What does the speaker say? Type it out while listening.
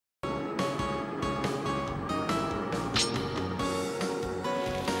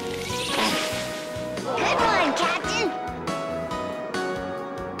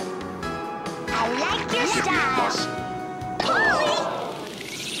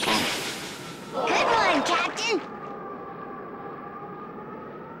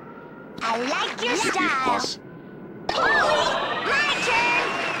like your style. Holy, my turn.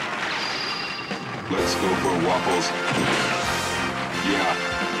 Let's go for waffles. Yeah.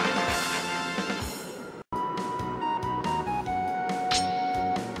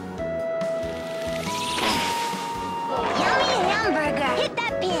 Yummy hamburger. Hit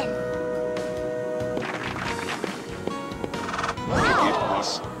that pin. Wow.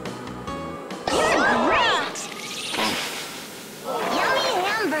 You're great. Yummy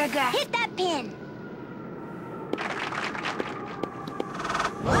hamburger. Hit that pin.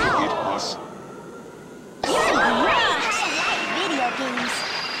 Wow. You're great. I like video games.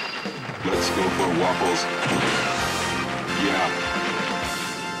 Let's go for waffles. Yeah.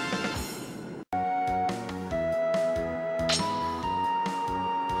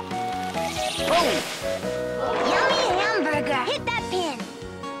 Oh! Yummy hamburger! Hit that pin!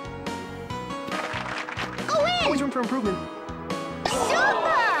 Go in! Always room for improvement.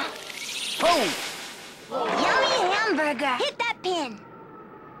 Super! Oh! Yummy hamburger! Hit that pin!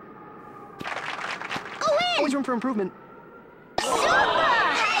 Go in! Always room for improvement. Super!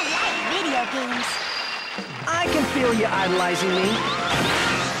 I like video games. I can feel you idolizing me.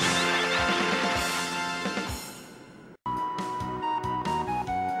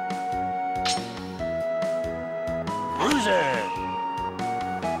 Loser!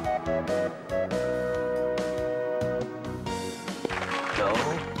 Go.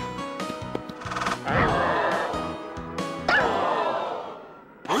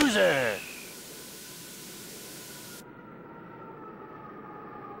 Loser!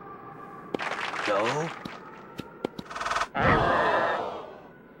 Go.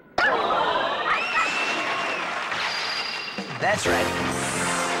 That's right.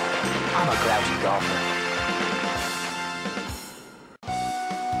 I'm a grouchy golfer.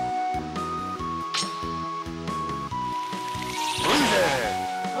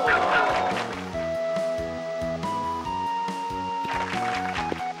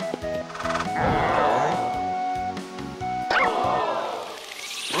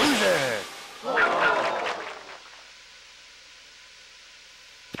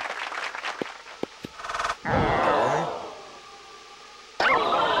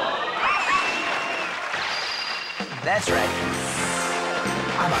 That's right.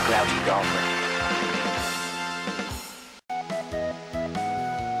 I'm a grouchy golfer.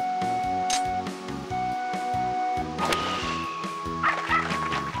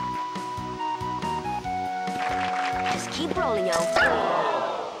 Just keep rolling, yo.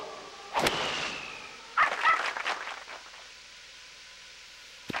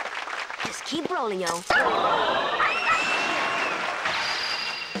 Just keep rolling, yo.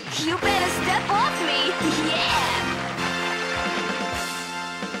 You better step off me! Yeah!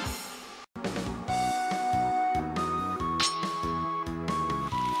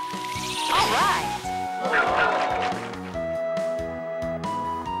 All right!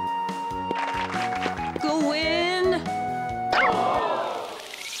 Go in!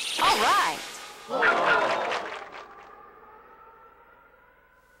 All right!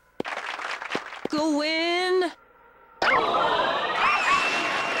 Go in!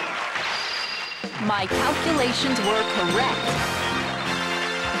 My calculations were correct.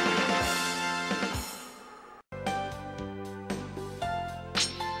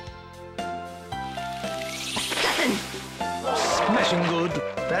 Smashing good.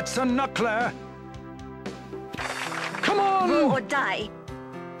 That's a knuckler. Come on! Roll or die.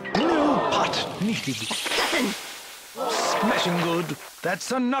 No putt needed. Smashing good.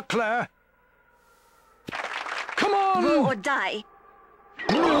 That's a knuckler. Come on! Roll or die.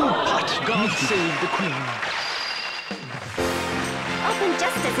 No putt. God save the Queen. Open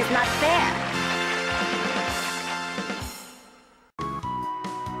justice is not fair.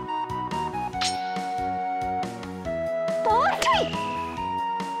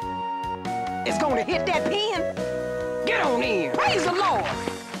 It's gonna hit that pin. Get on in. Praise the Lord.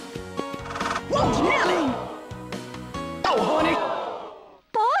 Whoa, Nelly. Oh, honey.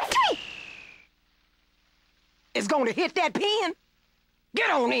 It's gonna hit that pin. Get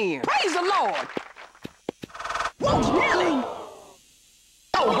on in. Praise the Lord. Whoa, Nelly.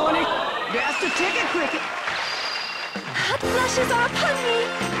 Oh, honey. That's the ticket, cricket. Hot flushes are upon me.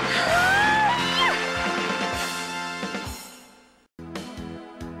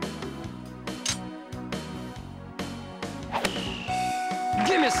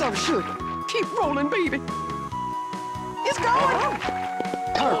 Give me some sugar. Keep rolling, baby. It's going.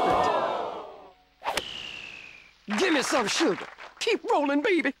 Perfect. Give me some sugar. Keep rolling,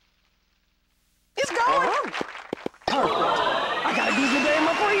 baby. It's going. Perfect. I gotta give you that in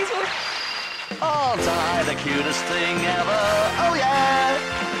my freezer. All time the cutest thing ever. Oh yeah!